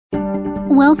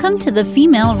Welcome to the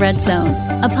Female Red Zone,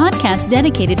 a podcast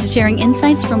dedicated to sharing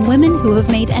insights from women who have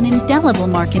made an indelible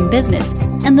mark in business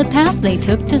and the path they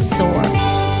took to soar.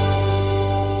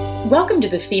 Welcome to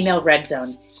the Female Red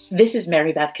Zone. This is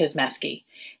Mary Beth Kosmeski.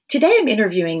 Today I'm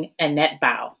interviewing Annette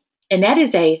Bao. Annette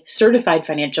is a certified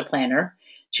financial planner.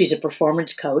 She's a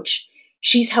performance coach.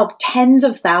 She's helped tens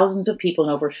of thousands of people in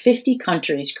over 50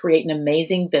 countries create an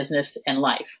amazing business and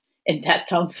life. And that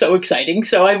sounds so exciting.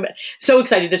 So I'm so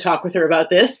excited to talk with her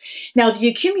about this. Now, the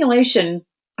accumulation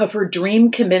of her dream,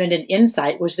 commitment, and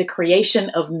insight was the creation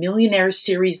of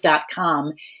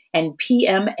MillionaireSeries.com and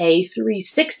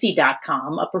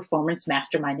PMA360.com, a performance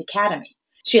mastermind academy.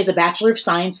 She has a Bachelor of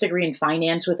Science degree in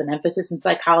finance with an emphasis in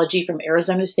psychology from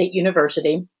Arizona State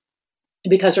University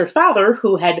because her father,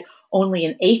 who had only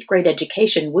an 8th grade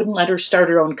education, wouldn't let her start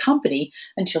her own company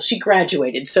until she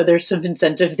graduated. So there's some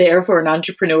incentive there for an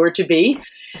entrepreneur to be.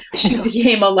 She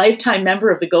became a lifetime member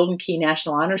of the Golden Key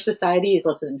National Honor Society, is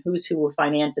listed in Who's Who of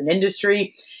Finance and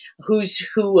Industry, Who's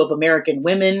Who of American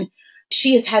Women.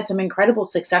 She has had some incredible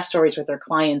success stories with her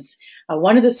clients.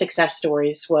 One of the success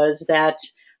stories was that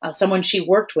someone she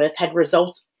worked with had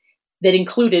results that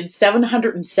included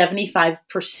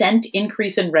 775%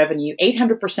 increase in revenue,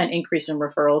 800% increase in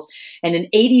referrals, and an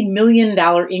 $80 million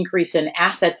increase in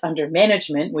assets under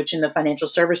management, which in the financial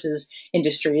services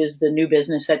industry is the new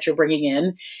business that you're bringing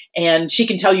in. And she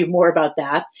can tell you more about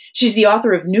that. She's the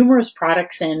author of numerous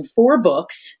products and 4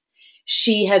 books.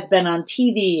 She has been on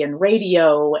TV and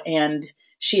radio, and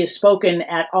she has spoken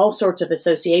at all sorts of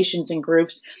associations and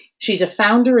groups. She's a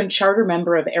founder and charter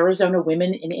member of Arizona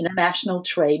Women in International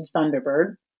Trade,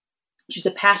 Thunderbird. She's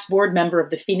a past board member of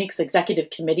the Phoenix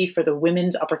Executive Committee for the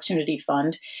Women's Opportunity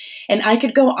Fund. And I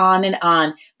could go on and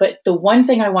on, but the one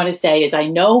thing I want to say is I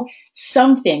know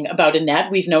something about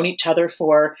Annette. We've known each other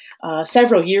for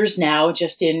several years now,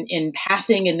 just in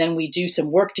passing, and then we do some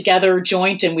work together,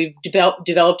 joint, and we've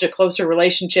developed a closer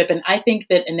relationship. And I think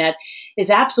that Annette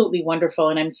is absolutely wonderful,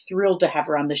 and I'm thrilled to have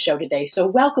her on the show today. So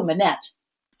welcome, Annette.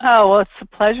 Oh, well, it's a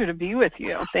pleasure to be with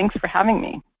you. Thanks for having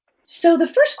me. So the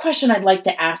first question I'd like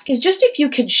to ask is just if you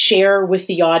could share with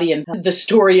the audience the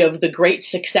story of the great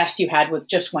success you had with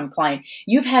just one client.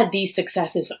 You've had these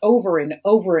successes over and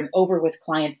over and over with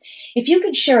clients. If you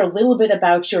could share a little bit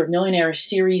about your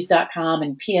MillionaireSeries.com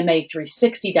and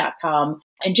PMA360.com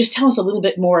and just tell us a little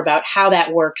bit more about how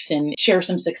that works and share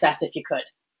some success if you could.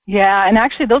 Yeah, and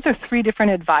actually those are 3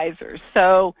 different advisors.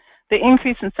 So the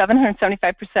increase in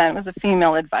 775% was a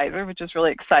female advisor, which is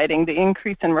really exciting. The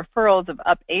increase in referrals of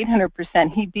up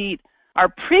 800%, he beat our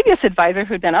previous advisor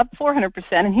who'd been up 400%,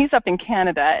 and he's up in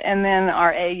Canada. And then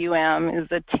our AUM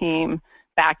is a team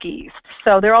back east.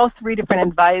 So they're all 3 different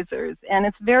advisors, and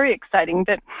it's very exciting.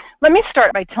 But let me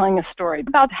start by telling a story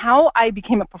about how I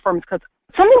became a performance coach.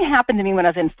 Something happened to me when I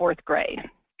was in 4th grade.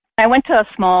 I went to a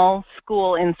small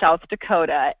school in South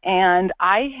Dakota, and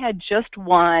I had just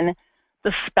won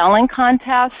the spelling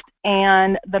contest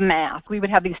and the math. We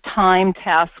would have these time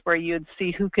tests where you'd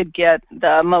see who could get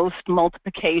the most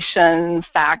multiplication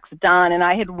facts done, and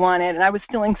I had won it, and I was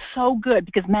feeling so good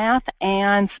because math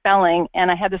and spelling,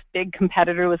 and I had this big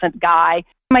competitor who was a guy.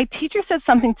 My teacher said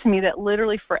something to me that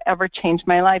literally forever changed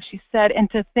my life. She said, and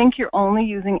to think you're only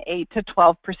using 8 to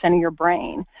 12% of your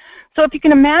brain. So if you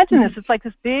can imagine this, it's like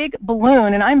this big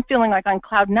balloon, and I'm feeling like on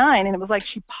cloud 9, and it was like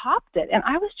she popped it, and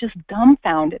I was just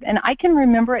dumbfounded. And I can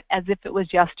remember it as if it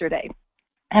was yesterday.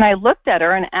 And I looked at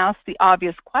her and asked the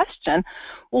obvious question,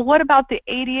 well, what about the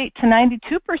 88 to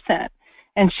 92%?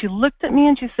 And she looked at me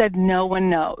and she said, no one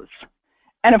knows.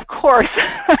 And of course,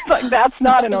 I was like, that's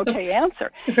not an okay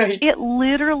answer. Right. It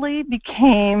literally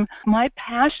became my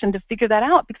passion to figure that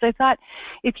out, because I thought,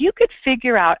 if you could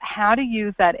figure out how to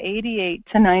use that 88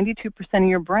 to 92% of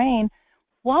your brain,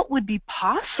 what would be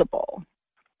possible?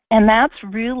 And that's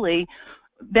really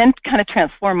then kind of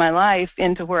transformed my life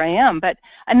into where I am. But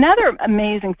another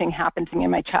amazing thing happened to me in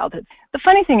my childhood. The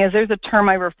funny thing is there's a term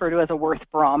I refer to as a worth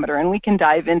barometer, and we can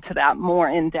dive into that more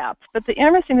in depth. But the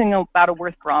interesting thing about a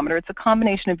worth barometer, it's a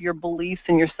combination of your beliefs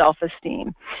and your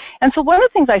self-esteem. And so one of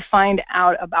the things I find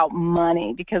out about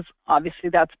money, because obviously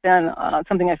that's been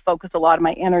something I focus a lot of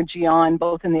my energy on,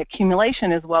 both in the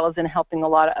accumulation as well as in helping a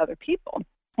lot of other people,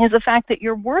 is the fact that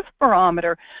your worth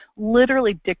barometer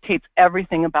literally dictates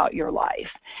everything about your life.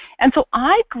 And so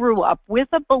I grew up with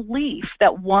a belief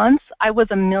that once I was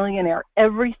a millionaire,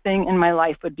 everything in my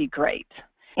life would be great.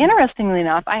 Interestingly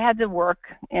enough, I had to work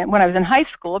when I was in high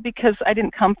school because I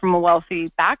didn't come from a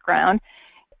wealthy background.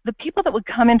 the people that would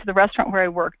come into the restaurant where I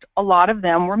worked, a lot of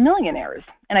them were millionaires.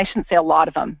 And I shouldn't say a lot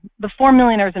of them. The 4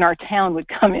 millionaires in our town would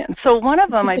come in. So one of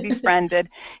them I befriended.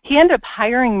 He ended up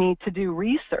hiring me to do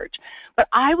research. But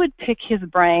I would pick his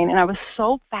brain, and I was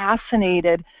so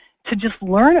fascinated to just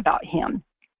learn about him.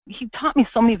 He taught me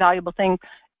so many valuable things.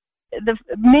 The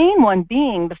main one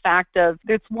being the fact of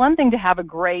it's one thing to have a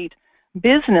great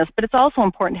business, but it's also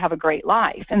important to have a great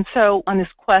life. And so on this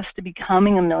quest to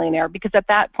becoming a millionaire, because at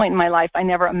that point in my life, I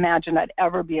never imagined I'd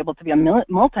ever be able to be a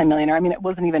multimillionaire. I mean, it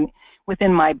wasn't even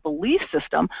within my belief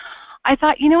system. I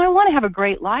thought, I want to have a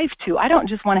great life too. I don't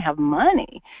just want to have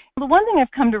money. The one thing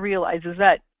I've come to realize is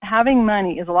that having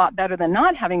money is a lot better than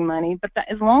not having money, but that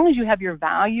as long as you have your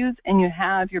values and you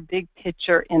have your big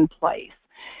picture in place.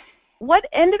 What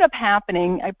ended up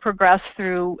happening, I progressed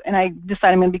through and I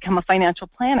decided I'm going to become a financial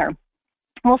planner.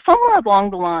 Well, somewhere along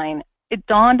the line, it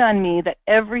dawned on me that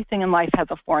everything in life has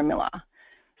a formula.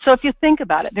 So if you think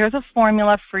about it, there's a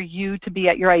formula for you to be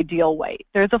at your ideal weight.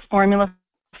 There's a formula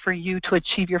for you to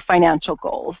achieve your financial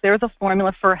goals. There's a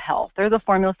formula for health. There's a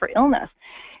formula for illness.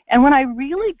 And when I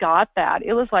really got that,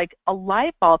 it was like a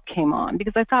light bulb came on,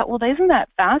 because I thought, well, isn't that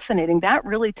fascinating? That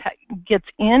really gets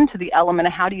into the element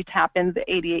of how do you tap into the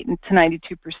 88 to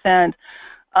 92%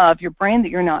 of your brain that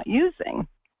you're not using.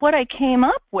 What I came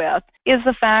up with is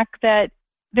the fact that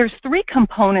there's 3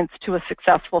 components to a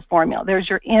successful formula. There's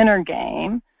your inner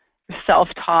game, your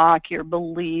self-talk, your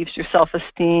beliefs, your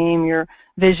self-esteem, your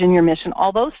vision, your mission,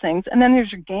 all those things. And then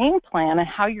there's your game plan and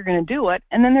how you're going to do it.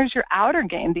 And then there's your outer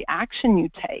game, the action you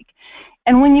take.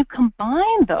 And when you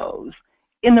combine those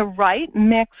in the right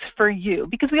mix for you,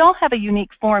 because we all have a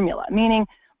unique formula, meaning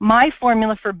my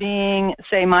formula for being,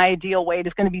 say, my ideal weight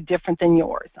is going to be different than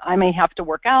yours. I may have to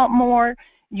work out more.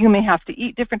 You may have to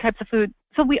eat different types of food.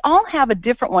 So we all have a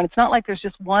different one. It's not like there's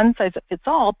just one size that fits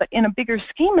all, but in a bigger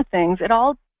scheme of things, it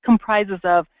all comprises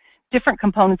of different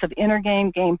components of inner game,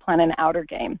 game plan, and outer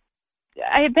game.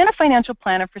 I had been a financial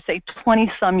planner for, say,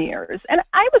 20-some years, and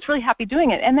I was really happy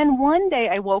doing it. And then one day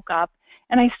I woke up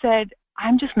and I said,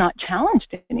 I'm just not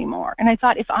challenged anymore. And I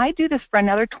thought, if I do this for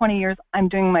another 20 years, I'm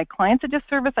doing my clients a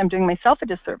disservice, I'm doing myself a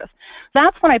disservice.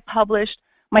 That's when I published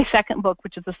my second book,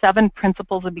 which is the 7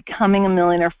 Principles of Becoming a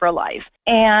Millionaire for Life.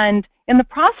 And in the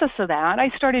process of that, I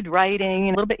started writing a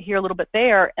little bit here, a little bit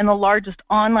there, and the largest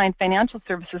online financial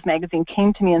services magazine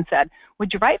came to me and said,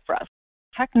 would you write for us?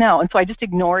 Heck no. And so I just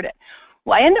ignored it.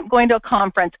 Well, I ended up going to a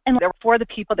conference, and there were 4 of the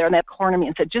people there, and they cornered me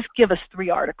and said, just give us 3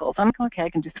 articles. I'm like, okay, I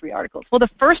can do 3 articles. Well, the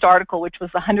first article, which was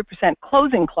the 100%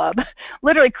 Closing Club,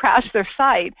 literally crashed their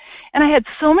site. And I had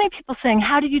so many people saying,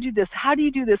 how do you do this? How do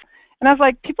you do this? And I was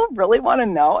like, people really want to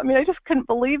know? I mean, I just couldn't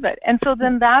believe it. And so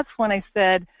then that's when I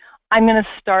said, I'm going to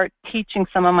start teaching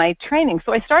some of my training.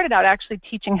 So I started out actually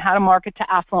teaching how to market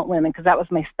to affluent women, because that was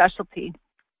my specialty.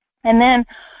 And then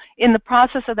in the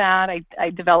process of that, I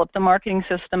developed a marketing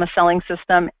system, a selling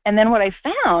system. And then what I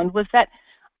found was that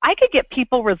I could get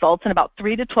people results in about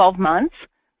 3 to 12 months.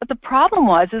 But the problem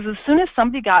was, as soon as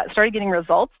somebody started getting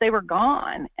results, they were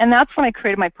gone. And that's when I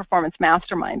created my Performance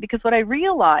Mastermind, because what I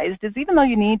realized is even though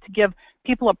you need to give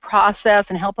people a process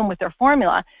and help them with their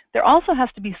formula, there also has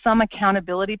to be some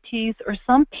accountability piece or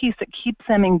some piece that keeps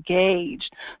them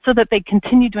engaged so that they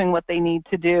continue doing what they need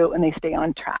to do and they stay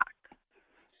on track.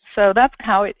 So that's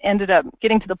how it ended up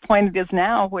getting to the point it is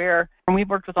now, where we've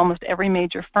worked with almost every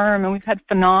major firm and we've had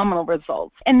phenomenal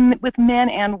results, and with men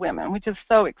and women, which is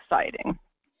so exciting.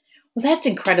 Well, that's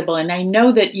incredible. And I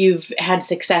know that you've had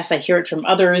success. I hear it from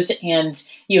others, and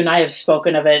you and I have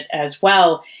spoken of it as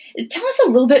well. Tell us a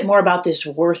little bit more about this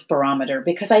worth barometer,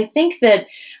 because I think that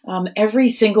every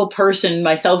single person,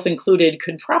 myself included,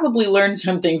 could probably learn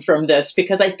something from this,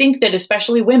 because I think that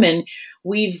especially women,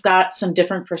 we've got some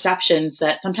different perceptions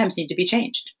that sometimes need to be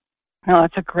changed. No,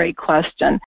 that's a great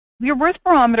question. Your worth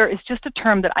barometer is just a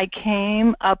term that I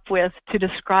came up with to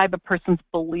describe a person's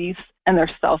beliefs and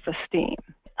their self-esteem.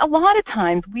 A lot of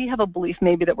times we have a belief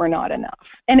maybe that we're not enough.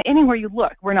 And anywhere you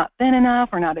look, we're not thin enough,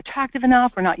 we're not attractive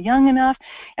enough, we're not young enough.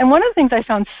 And one of the things I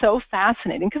found so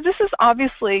fascinating, because this is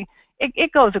obviously,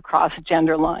 it goes across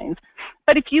gender lines,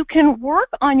 but if you can work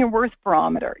on your worth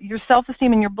barometer, your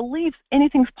self-esteem and your beliefs,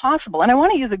 anything's possible. And I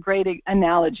want to use a great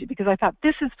analogy, because I thought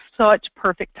this is such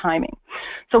perfect timing.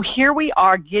 So here we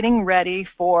are getting ready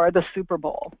for the Super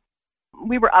Bowl.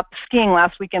 We were up skiing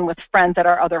last weekend with friends at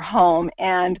our other home,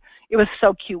 and it was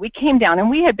so cute. We came down,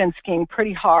 and we had been skiing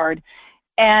pretty hard,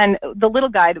 and the little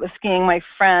guy that was skiing, my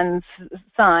friend's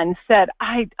son, said,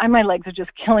 my legs are just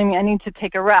killing me. I need to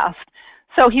take a rest.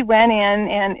 So he went in,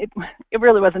 and it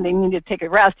really wasn't that he needed to take a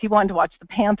rest. He wanted to watch the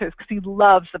Panthers because he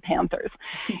loves the Panthers.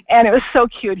 And it was so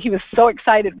cute. He was so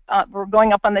excited. We're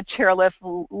going up on the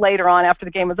chairlift later on after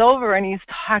the game was over, and he's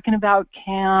talking about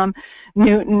Cam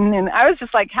Newton. And I was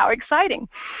just like, how exciting.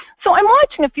 So I'm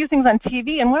watching a few things on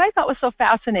TV, and what I thought was so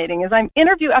fascinating is I'm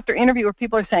interview after interview where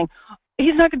people are saying,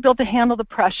 he's not going to be able to handle the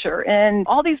pressure and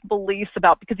all these beliefs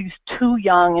about because he's too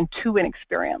young and too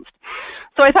inexperienced.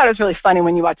 So I thought it was really funny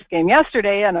when you watched the game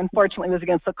yesterday, and unfortunately it was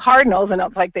against the Cardinals, and it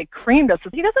was like they creamed us.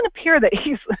 He doesn't appear that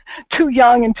he's too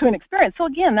young and too inexperienced. So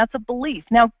again, that's a belief.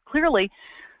 Now, clearly,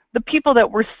 the people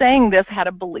that were saying this had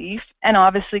a belief, and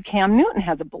obviously Cam Newton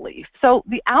has a belief. So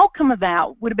the outcome of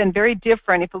that would have been very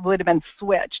different if it would have been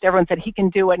switched. Everyone said he can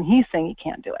do it, and he's saying he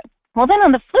can't do it. Well, then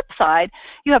on the flip side,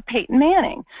 you have Peyton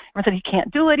Manning. Everyone said he can't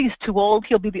do it. He's too old.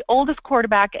 He'll be the oldest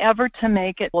quarterback ever to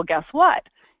make it. Well, guess what?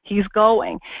 He's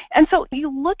going. And so you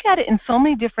look at it in so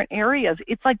many different areas.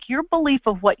 It's like your belief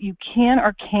of what you can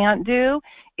or can't do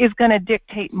is going to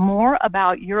dictate more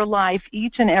about your life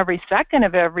each and every second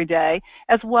of every day,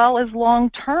 as well as long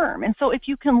term. And so if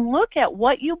you can look at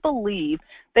what you believe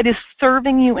that is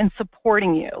serving you and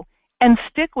supporting you and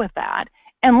stick with that,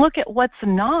 and look at what's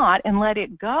not and let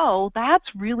it go, that's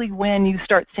really when you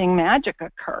start seeing magic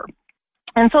occur.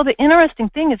 And so the interesting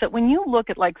thing is that when you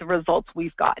look at like the results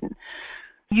we've gotten,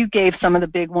 you gave some of the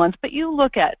big ones, but you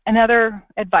look at another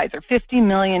advisor, 50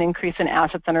 million increase in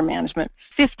assets under management,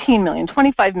 15 million,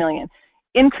 25 million,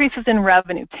 increases in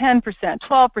revenue, 10%,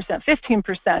 12%,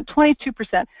 15%,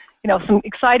 22%, some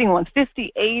exciting ones,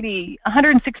 50, 80,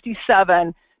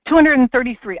 167,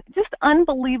 233, just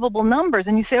unbelievable numbers.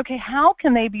 And you say, okay, how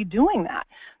can they be doing that?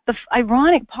 The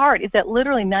ironic part is that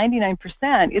literally 99%,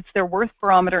 it's their worth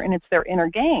barometer and it's their inner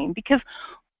game, because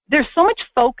there's so much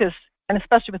focus, and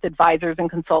especially with advisors and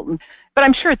consultants, but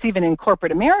I'm sure it's even in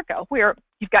corporate America, where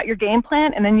you've got your game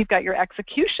plan and then you've got your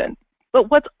execution. But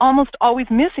what's almost always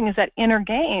missing is that inner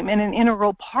game, and an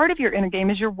integral part of your inner game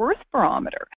is your worth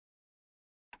barometer.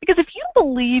 Because if you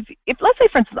believe, let's say,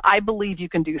 for instance, I believe you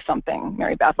can do something,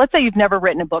 Mary Beth. Let's say you've never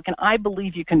written a book, and I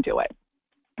believe you can do it.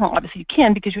 Well, obviously you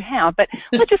can because you have, but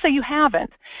let's just say you haven't.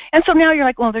 And so now you're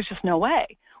like, well, there's just no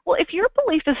way. Well, if your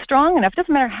belief is strong enough, it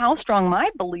doesn't matter how strong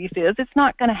my belief is, it's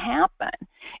not going to happen.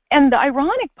 And the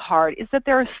ironic part is that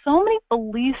there are so many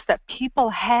beliefs that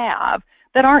people have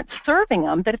that aren't serving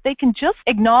them, that if they can just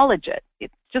acknowledge it,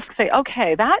 just say,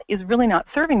 okay, that is really not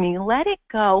serving me, let it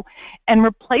go and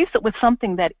replace it with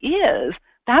something that is,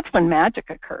 that's when magic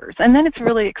occurs. And then it's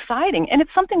really exciting. And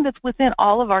it's something that's within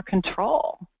all of our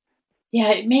control.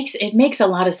 Yeah, it makes a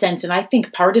lot of sense. And I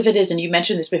think part of it is, and you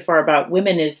mentioned this before about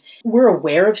women, is we're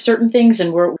aware of certain things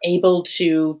and we're able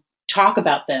to talk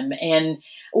about them. And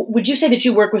would you say that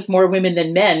you work with more women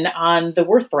than men on the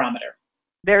worth barometer?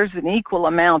 There's an equal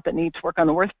amount that need to work on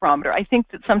the worth barometer. I think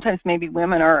that sometimes maybe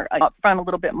women are up front a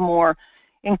little bit more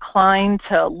inclined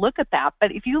to look at that.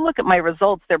 But if you look at my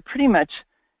results, they're pretty much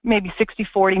maybe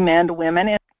 60-40 men to women.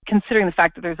 And considering the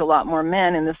fact that there's a lot more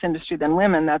men in this industry than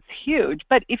women, that's huge.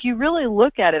 But if you really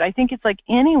look at it, I think it's like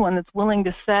anyone that's willing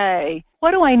to say,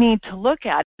 what do I need to look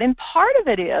at? And part of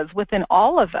it is within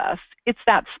all of us, it's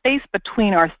that space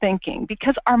between our thinking,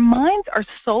 because our minds are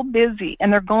so busy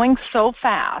and they're going so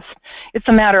fast. It's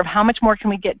a matter of how much more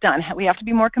can we get done. We have to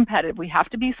be more competitive. We have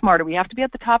to be smarter. We have to be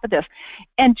at the top of this.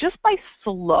 And just by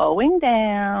slowing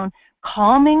down,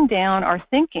 calming down our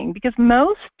thinking, because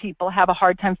most people have a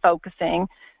hard time focusing.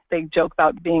 They joke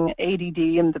about being ADD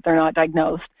and that they're not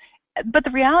diagnosed. But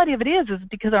the reality of it is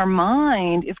because our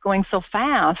mind is going so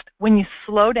fast, when you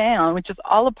slow down, which is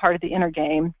all a part of the inner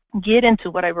game, get into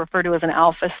what I refer to as an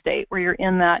alpha state, where you're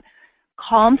in that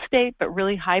calm state but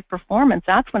really high performance,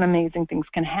 that's when amazing things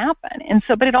can happen. And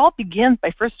so, but it all begins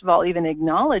by, first of all, even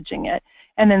acknowledging it,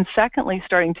 and then secondly,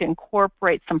 starting to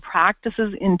incorporate some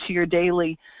practices into your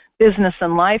daily business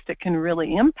and life that can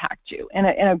really impact you. And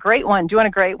a great one, do you want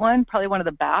a great one? Probably one of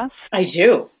the best. I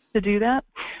do. To do that.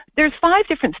 There's 5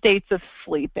 different states of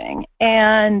sleeping,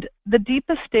 and the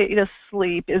deepest state of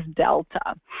sleep is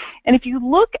delta. And if you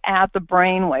look at the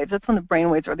brain waves, that's when the brain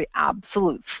waves are the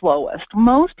absolute slowest.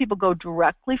 Most people go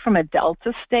directly from a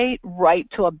delta state right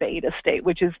to a beta state,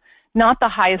 which is not the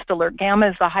highest alert. Gamma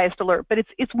is the highest alert, but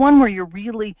it's one where you're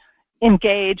really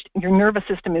engaged, your nervous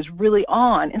system is really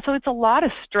on. And so it's a lot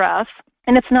of stress,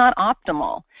 and it's not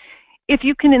optimal. If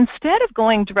you can, instead of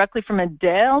going directly from a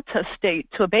delta state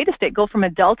to a beta state, go from a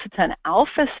delta to an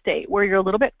alpha state where you're a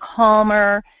little bit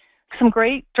calmer. Some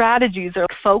great strategies are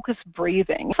focused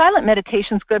breathing. Silent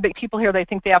meditation is good, but people here, they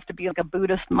think they have to be like a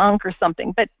Buddhist monk or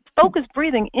something. But focused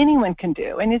breathing, anyone can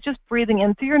do. And it's just breathing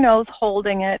in through your nose,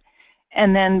 holding it,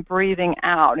 and then breathing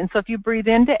out. And so if you breathe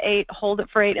into 8, hold it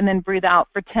for 8, and then breathe out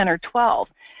for 10 or 12.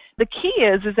 The key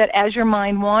is that as your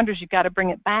mind wanders, you've got to bring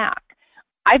it back.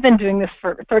 I've been doing this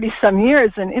for 30-some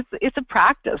years, and it's a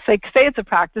practice. They say it's a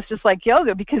practice just like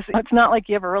yoga, because it's not like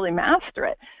you ever really master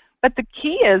it. But the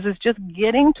key is just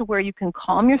getting to where you can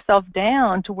calm yourself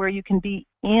down, to where you can be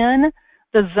in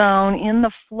the zone, in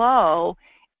the flow.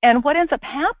 And what ends up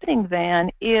happening then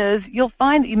is you'll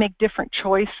find that you make different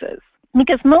choices,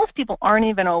 because most people aren't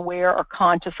even aware or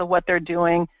conscious of what they're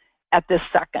doing at this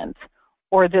second,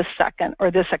 or this second, or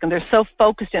this second. They're so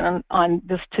focused in on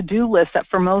this to-do list that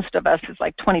for most of us is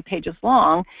like 20 pages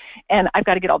long, and I've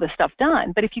got to get all this stuff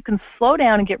done. But if you can slow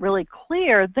down and get really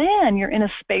clear, then you're in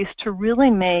a space to really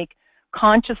make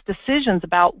conscious decisions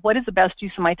about what is the best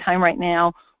use of my time right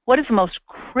now, what is the most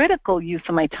critical use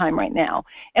of my time right now.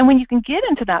 And when you can get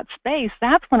into that space,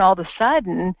 that's when all of a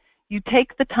sudden you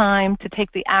take the time to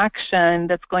take the action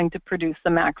that's going to produce the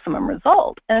maximum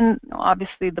result. And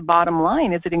obviously the bottom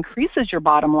line is it increases your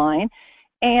bottom line,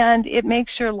 and it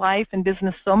makes your life and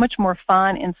business so much more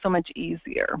fun and so much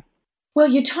easier. Well,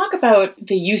 you talk about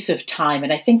the use of time,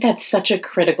 and I think that's such a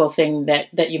critical thing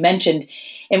that you mentioned.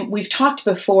 And we've talked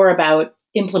before about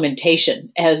implementation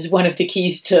as one of the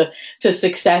keys to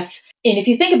success. And if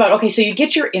you think about, okay, so you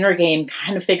get your inner game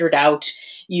kind of figured out,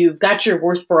 you've got your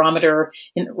worth barometer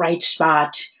in the right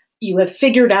spot, you have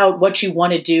figured out what you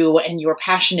want to do and you're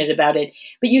passionate about it,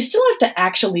 but you still have to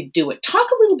actually do it. Talk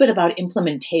a little bit about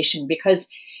implementation, because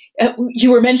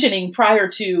you were mentioning prior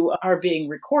to our being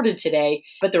recorded today,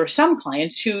 but there are some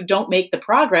clients who don't make the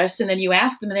progress, and then you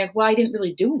ask them and they're like, well, I didn't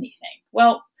really do anything.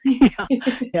 Well,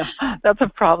 yeah, that's a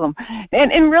problem.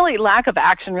 And really, lack of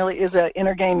action really is an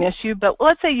inner game issue. But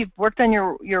let's say you've worked on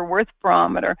your worth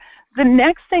barometer. The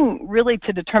next thing really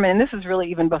to determine, and this is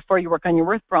really even before you work on your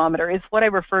worth barometer, is what I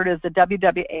refer to as the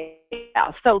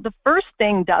WWAS. So the first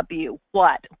thing, W,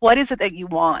 what? What is it that you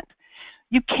want?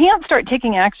 You can't start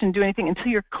taking action and do anything until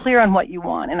you're clear on what you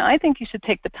want. And I think you should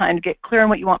take the time to get clear on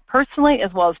what you want personally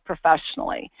as well as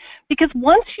professionally. Because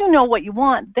once you know what you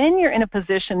want, then you're in a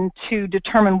position to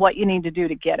determine what you need to do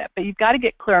to get it. But you've got to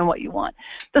get clear on what you want.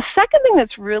 The second thing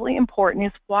that's really important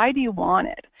is, why do you want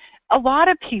it? A lot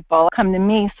of people come to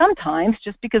me sometimes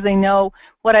just because they know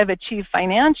what I've achieved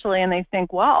financially, and they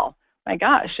think, well, my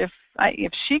gosh, if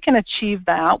she can achieve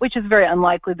that, which is very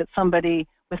unlikely that somebody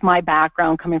with my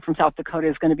background coming from South Dakota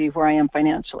is going to be where I am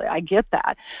financially. I get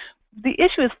that. The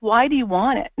issue is, why do you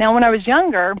want it? Now, when I was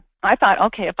younger, I thought,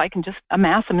 okay, if I can just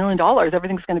amass $1 million,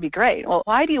 everything's going to be great. Well,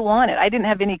 why do you want it? I didn't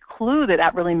have any clue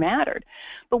that really mattered.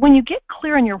 But when you get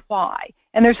clear on your why,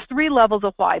 and there's 3 levels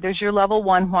of why. There's your level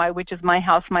 1 why, which is my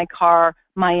house, my car,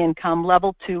 my income.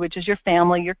 Level 2, which is your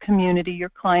family, your community, your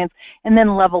clients. And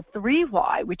then level 3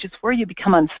 why, which is where you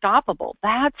become unstoppable.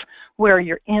 That's where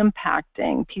you're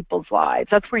impacting people's lives.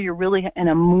 That's where you're really in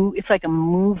a it's like a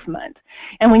movement.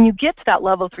 And when you get to that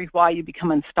level 3 why, you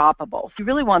become unstoppable. So you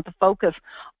really want to focus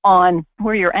on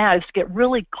where you're at, is to get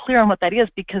really clear on what that is,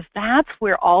 because that's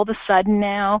where all of a sudden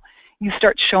now you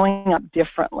start showing up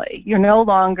differently. You're no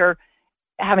longer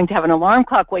having to have an alarm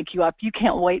clock wake you up. You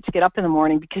can't wait to get up in the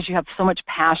morning because you have so much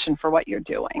passion for what you're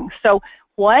doing. So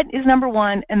what is number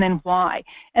 1, and then why?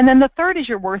 And then the third is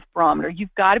your worth barometer.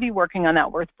 You've got to be working on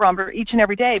that worth barometer each and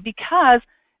every day, because,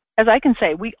 as I can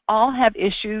say, we all have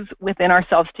issues within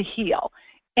ourselves to heal.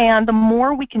 And the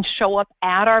more we can show up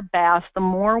at our best, the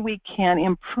more we can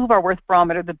improve our worth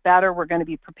barometer, the better we're going to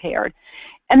be prepared.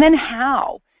 And then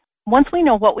how? Once we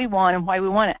know what we want and why we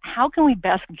want it, how can we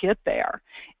best get there?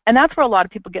 And that's where a lot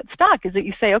of people get stuck, is that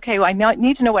you say, okay, well, I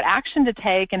need to know what action to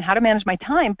take and how to manage my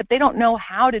time, but they don't know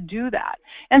how to do that.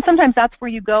 And sometimes that's where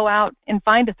you go out and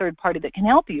find a third party that can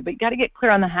help you, but you got to get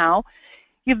clear on the how.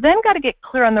 You've then got to get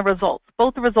clear on the results,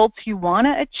 both the results you want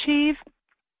to achieve,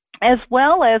 as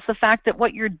well as the fact that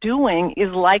what you're doing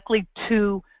is likely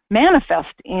to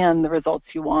manifest in the results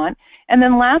you want. And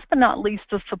then last but not least,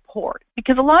 the support.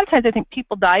 Because a lot of times I think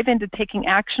people dive into taking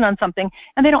action on something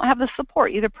and they don't have the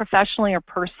support, either professionally or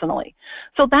personally.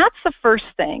 So that's the first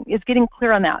thing, is getting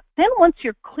clear on that. Then once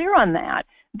you're clear on that,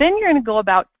 then you're going to go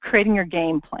about creating your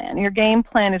game plan. Your game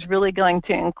plan is really going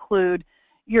to include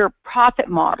your profit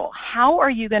model. How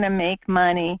are you going to make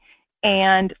money?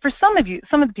 And for some of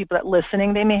the people that are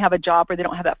listening, they may have a job where they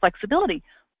don't have that flexibility.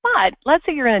 But let's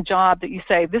say you're in a job that you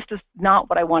say, this is not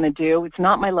what I want to do. It's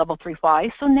not my level 3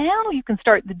 why. So now you can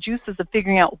start the juices of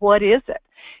figuring out, what is it?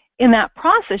 In that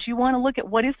process, you want to look at,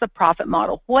 what is the profit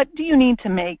model? What do you need to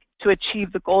make to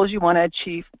achieve the goals you want to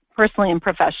achieve personally and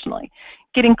professionally?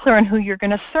 Getting clear on who you're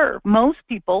going to serve. Most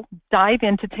people dive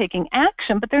into taking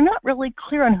action, but they're not really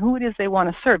clear on who it is they want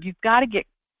to serve. You've got to get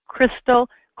crystal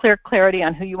clear clarity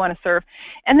on who you want to serve.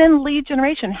 And then lead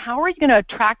generation. How are you going to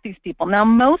attract these people? Now,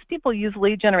 most people use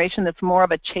lead generation that's more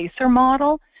of a chaser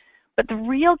model, but the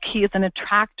real key is an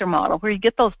attractor model where you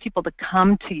get those people to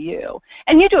come to you.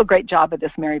 And you do a great job of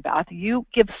this, Mary Beth. You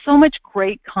give so much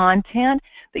great content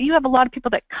that you have a lot of people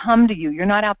that come to you. You're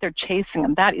not out there chasing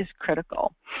them. That is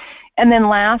critical. And then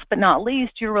last but not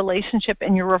least, your relationship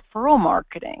and your referral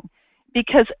marketing.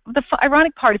 Because the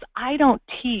ironic part is I don't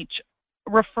teach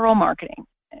referral marketing.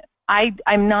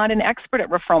 I'm not an expert at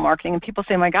referral marketing, and people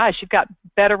say, my gosh, you've got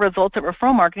better results at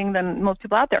referral marketing than most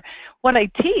people out there. What I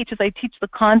teach is I teach the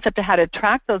concept of how to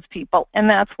attract those people, and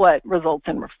that's what results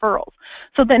in referrals.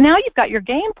 So that now you've got your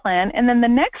game plan, and then the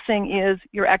next thing is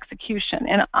your execution.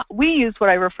 And we use what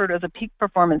I refer to as a peak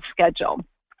performance schedule.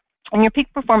 And your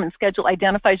peak performance schedule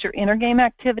identifies your inner game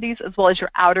activities as well as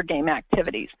your outer game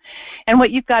activities. And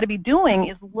what you've got to be doing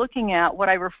is looking at what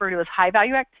I refer to as high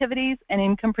value activities and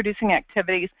income producing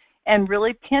activities, and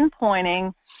really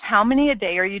pinpointing how many a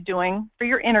day are you doing for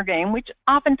your inner game, which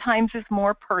oftentimes is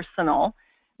more personal.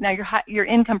 Now your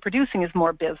income producing is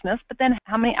more business, but then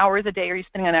how many hours a day are you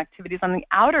spending on activities on the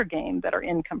outer game that are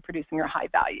income producing or high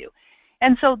value?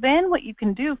 And so then what you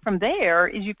can do from there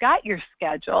is you've got your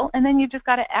schedule, and then you've just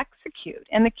got to execute.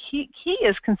 And the key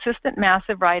is consistent,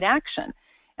 massive, right action.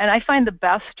 And I find the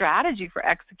best strategy for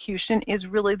execution is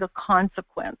really the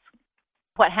consequence.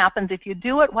 What happens if you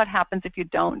do it? What happens if you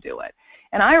don't do it?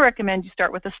 And I recommend you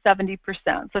start with a 70%.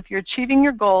 So if you're achieving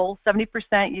your goal,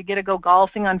 70%, you get to go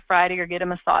golfing on Friday or get a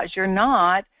massage. You're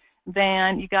not,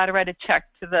 then you got to write a check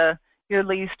to your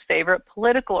least favorite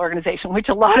political organization, which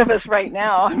a lot of us right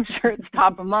now, I'm sure it's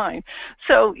top of mind.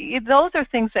 So those are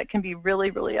things that can be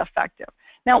really, really effective.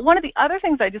 Now, one of the other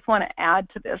things I just want to add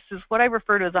to this is what I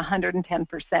refer to as 110%.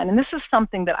 And this is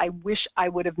something that I wish I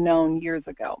would have known years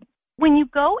ago. When you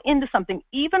go into something,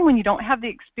 even when you don't have the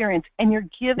experience and you're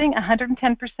giving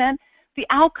 110%, the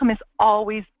outcome is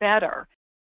always better.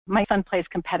 My son plays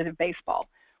competitive baseball.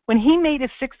 When he made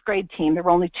his sixth grade team, there were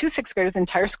only 2 sixth graders in the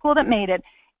entire school that made it,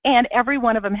 and every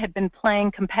one of them had been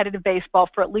playing competitive baseball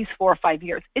for at least 4 or 5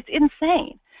 years. It's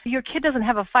insane. Your kid doesn't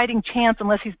have a fighting chance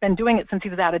unless he's been doing it since he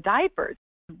was out of diapers.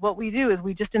 What we do is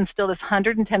we just instill this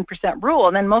 110% rule,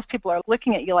 and then most people are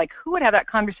looking at you like, who would have that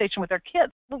conversation with their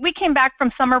kids? We came back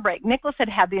from summer break. Nicholas had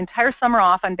had the entire summer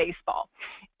off on baseball,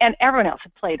 and everyone else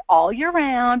had played all year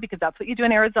round because that's what you do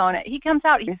in Arizona. He comes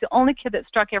out. He's the only kid that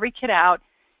struck every kid out.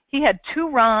 He had 2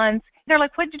 runs. They're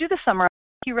like, what did you do this summer?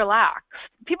 He relaxed.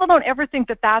 People don't ever think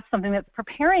that that's something that's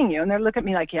preparing you, and they look at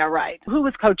me like, yeah, right. Who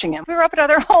was coaching him? We were up at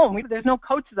other home. There's no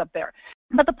coaches up there.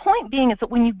 But the point being is that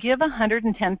when you give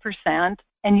 110%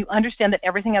 and you understand that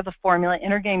everything has a formula,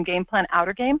 inner game, game plan,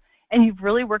 outer game, and you've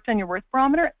really worked on your worth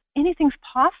barometer, anything's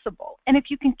possible. And if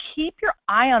you can keep your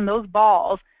eye on those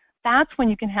balls, that's when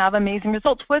you can have amazing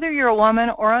results, whether you're a woman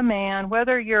or a man,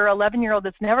 whether you're an 11-year-old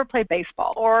that's never played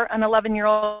baseball or an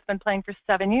 11-year-old that's been playing for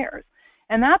 7 years.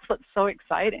 And that's what's so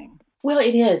exciting. Well,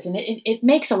 it is, and it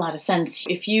makes a lot of sense.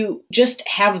 If you just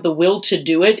have the will to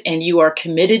do it and you are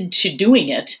committed to doing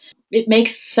it, it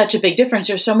makes such a big difference.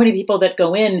 There's so many people that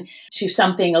go in to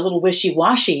something a little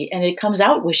wishy-washy and it comes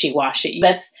out wishy-washy.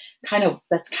 That's kind of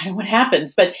what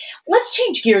happens. But let's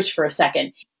change gears for a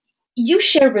second. You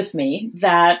shared with me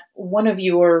that one of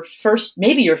your first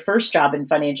job in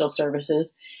financial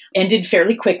services ended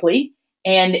fairly quickly,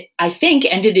 and I think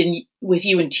ended with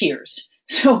you in tears.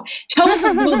 So tell us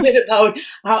a little bit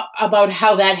about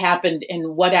how that happened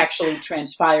and what actually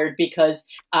transpired, because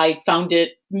I found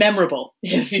it memorable,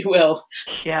 if you will.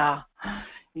 Yeah,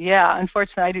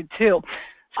 unfortunately I did too.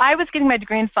 I was getting my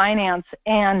degree in finance,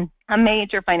 and a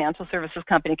major financial services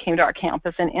company came to our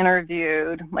campus and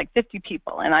interviewed like 50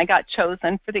 people, and I got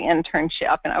chosen for the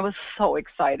internship, and I was so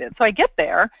excited. So I get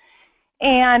there,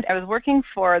 and I was working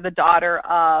for the daughter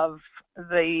of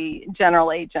the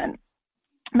general agent,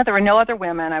 but there were no other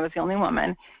women. I was the only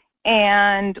woman.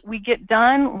 And we get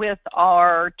done with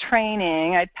our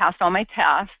training. I'd passed all my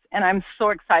tests, and I'm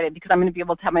so excited because I'm going to be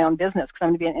able to have my own business because I'm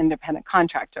going to be an independent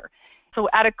contractor. So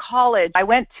out of college, I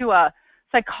went to a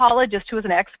psychologist who was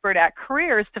an expert at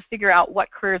careers to figure out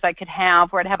what careers I could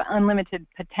have where I'd have unlimited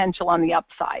potential on the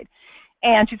upside.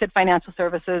 And she said financial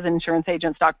services, insurance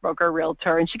agent, stockbroker,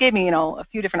 realtor, and she gave me, a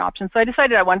few different options. So I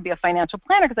decided I wanted to be a financial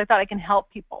planner because I thought I can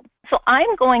help people. So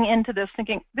I'm going into this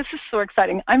thinking, this is so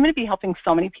exciting. I'm going to be helping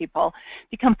so many people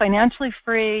become financially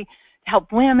free,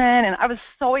 help women, and I was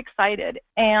so excited.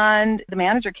 And the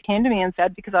manager came to me and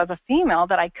said, because I was a female,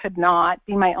 that I could not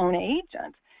be my own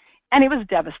agent. And it was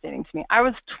devastating to me. I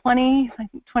was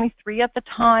 23 at the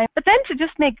time. But then to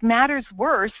just make matters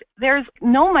worse, there's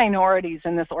no minorities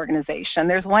in this organization.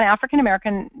 There's one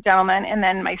African-American gentleman and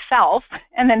then myself,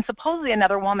 and then supposedly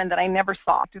another woman that I never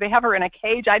saw. Do they have her in a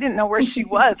cage? I didn't know where she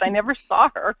was. I never saw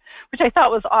her, which I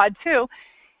thought was odd too.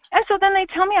 And so then they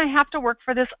tell me I have to work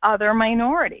for this other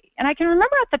minority. And I can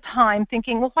remember at the time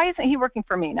thinking, well, why isn't he working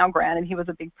for me? Now, granted, he was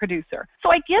a big producer.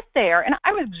 So I get there, and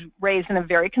I was raised in a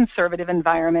very conservative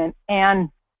environment. And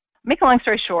make a long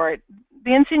story short,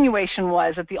 the insinuation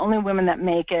was that the only women that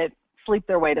make it sleep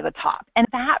their way to the top. And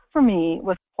that, for me,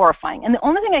 was horrifying. And the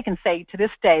only thing I can say to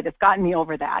this day that's gotten me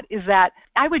over that is that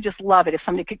I would just love it if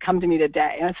somebody could come to me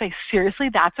today and I'd say, seriously,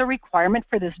 that's a requirement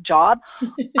for this job?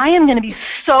 I am going to be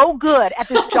so good at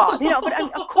this job. But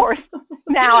of course,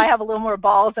 now I have a little more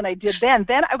balls than I did then.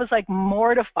 Then I was like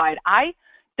mortified. I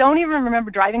don't even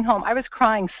remember driving home. I was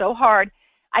crying so hard.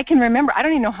 I can remember, I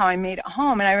don't even know how I made it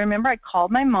home. And I remember I called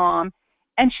my mom,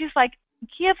 and she's like,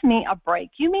 give me a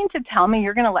break. You mean to tell me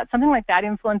you're going to let something like that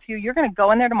influence you? You're going to go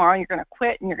in there tomorrow, and you're going to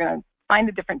quit, and you're going to find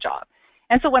a different job.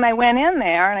 And so when I went in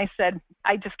there and I said,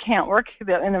 I just can't work in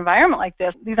an environment like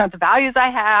this. These aren't the values I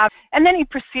have. And then he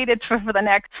proceeded for the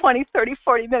next 20, 30,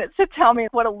 40 minutes to tell me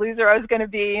what a loser I was going to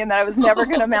be and that I was never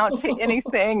going to amount to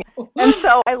anything. And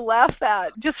so I left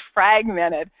that just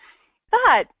fragmented.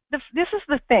 But this is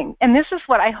the thing, and this is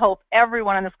what I hope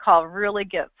everyone on this call really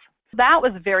gets. That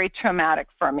was very traumatic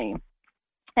for me.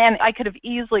 And I could have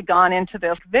easily gone into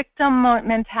this victim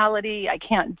mentality. I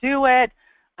can't do it.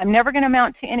 I'm never going to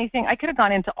amount to anything. I could have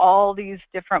gone into all these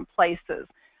different places.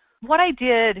 What I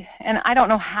did, and I don't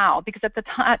know how, because at the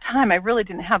time I really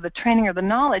didn't have the training or the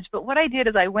knowledge, but what I did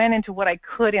is I went into what I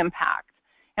could impact.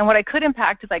 And what I could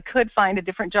impact is I could find a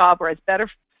different job where it's better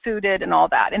suited and all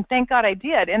that. And thank God I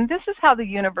did. And this is how the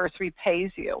universe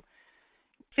repays you.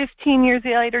 15 years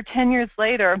later, 10 years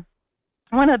later,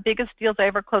 one of the biggest deals I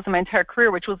ever closed in my entire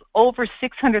career, which was over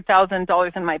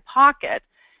 $600,000 in my pocket,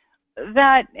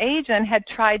 that agent had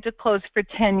tried to close for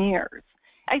 10 years.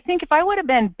 I think if I would have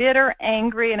been bitter,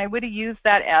 angry, and I would have used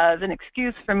that as an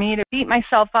excuse for me to beat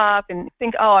myself up and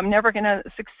think, oh, I'm never going to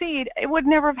succeed, it would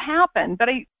never have happened. But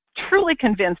I truly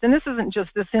convinced, and this isn't just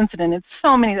this incident, it's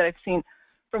so many that I've seen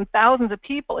from thousands of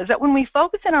people, is that when we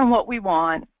focus in on what we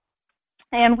want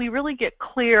and we really get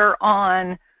clear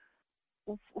on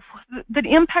the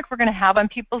impact we're going to have on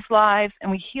people's lives,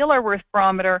 and we heal our worth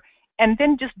barometer, and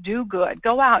then just do good,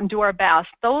 go out and do our best.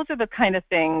 Those are the kind of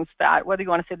things that, whether you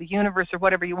want to say the universe or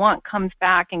whatever you want, comes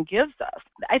back and gives us.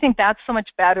 I think that's so much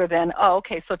better than, oh,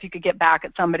 okay, so if you could get back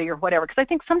at somebody or whatever. Because I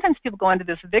think sometimes people go into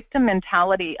this victim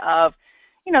mentality of,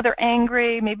 they're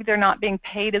angry, maybe they're not being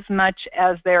paid as much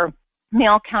as their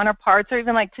male counterparts, or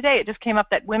even like today, it just came up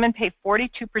that women pay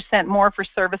 42% more for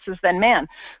services than men.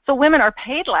 So women are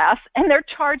paid less and they're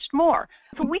charged more.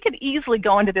 So we could easily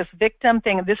go into this victim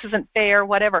thing of this isn't fair,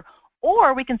 whatever.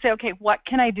 Or we can say, okay, what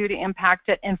can I do to impact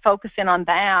it, and focus in on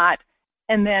that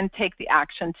and then take the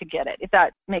action to get it, if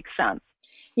that makes sense.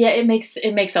 Yeah, it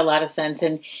makes a lot of sense.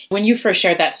 And when you first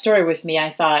shared that story with me, I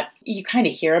thought, you kind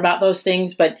of hear about those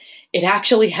things, but it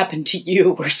actually happened to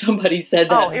you where somebody said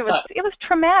that. Oh, it was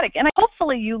traumatic. And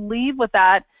hopefully you leave with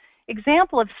that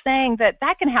example of saying that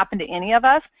can happen to any of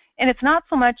us. And it's not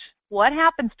so much what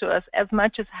happens to us as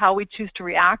much as how we choose to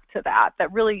react to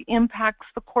that really impacts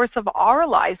the course of our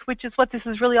lives, which is what this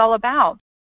is really all about.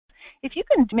 If you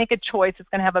can make a choice that's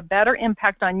going to have a better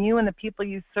impact on you and the people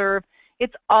you serve,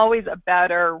 it's always a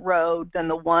better road than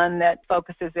the one that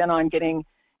focuses in on getting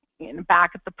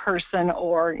back at the person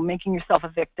or making yourself a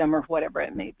victim or whatever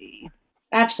it may be.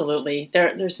 Absolutely.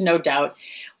 There's no doubt.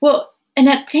 Well,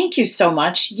 Annette, thank you so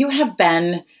much. You have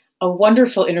been a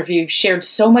wonderful interview. You've shared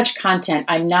so much content.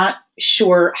 I'm not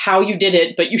sure how you did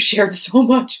it, but you shared so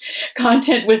much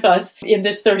content with us in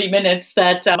this 30 minutes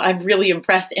that I'm really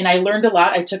impressed. And I learned a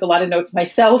lot. I took a lot of notes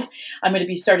myself. I'm going to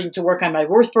be starting to work on my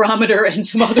worth barometer and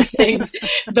some other things.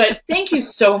 But thank you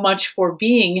so much for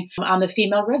being on the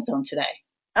Female Red Zone today.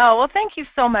 Oh, well, thank you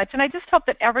so much. And I just hope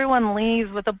that everyone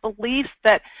leaves with a belief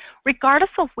that regardless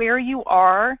of where you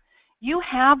are, you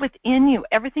have within you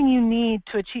everything you need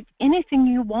to achieve anything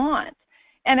you want.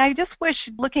 And I just wish,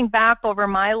 looking back over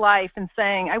my life and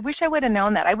saying, I wish I would have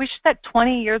known that. I wish that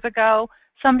 20 years ago,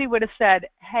 somebody would have said,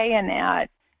 hey,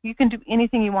 Annette, you can do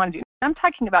anything you want to do. I'm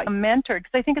talking about a mentor, because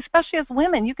I think especially as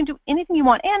women, you can do anything you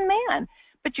want, and man,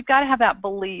 but you've got to have that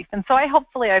belief. And so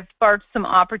hopefully I've sparked some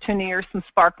opportunity or some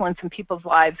sparkle in some people's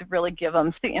lives to really give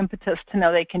them the impetus to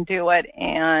know they can do it,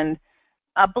 and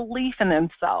a belief in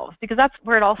themselves, because that's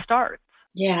where it all starts.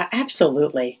 Yeah,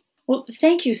 absolutely. Well,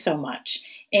 thank you so much.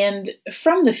 And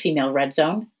from the Female Red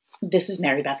Zone, this is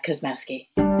Mary Beth Kosmeski.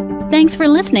 Thanks for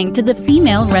listening to The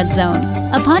Female Red Zone,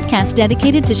 a podcast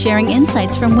dedicated to sharing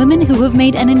insights from women who have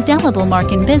made an indelible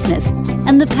mark in business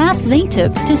and the path they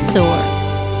took to soar.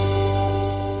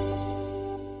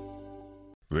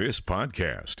 This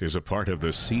podcast is a part of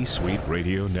the C-Suite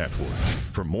Radio Network.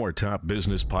 For more top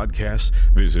business podcasts,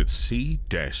 visit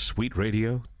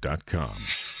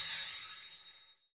c-suiteradio.com.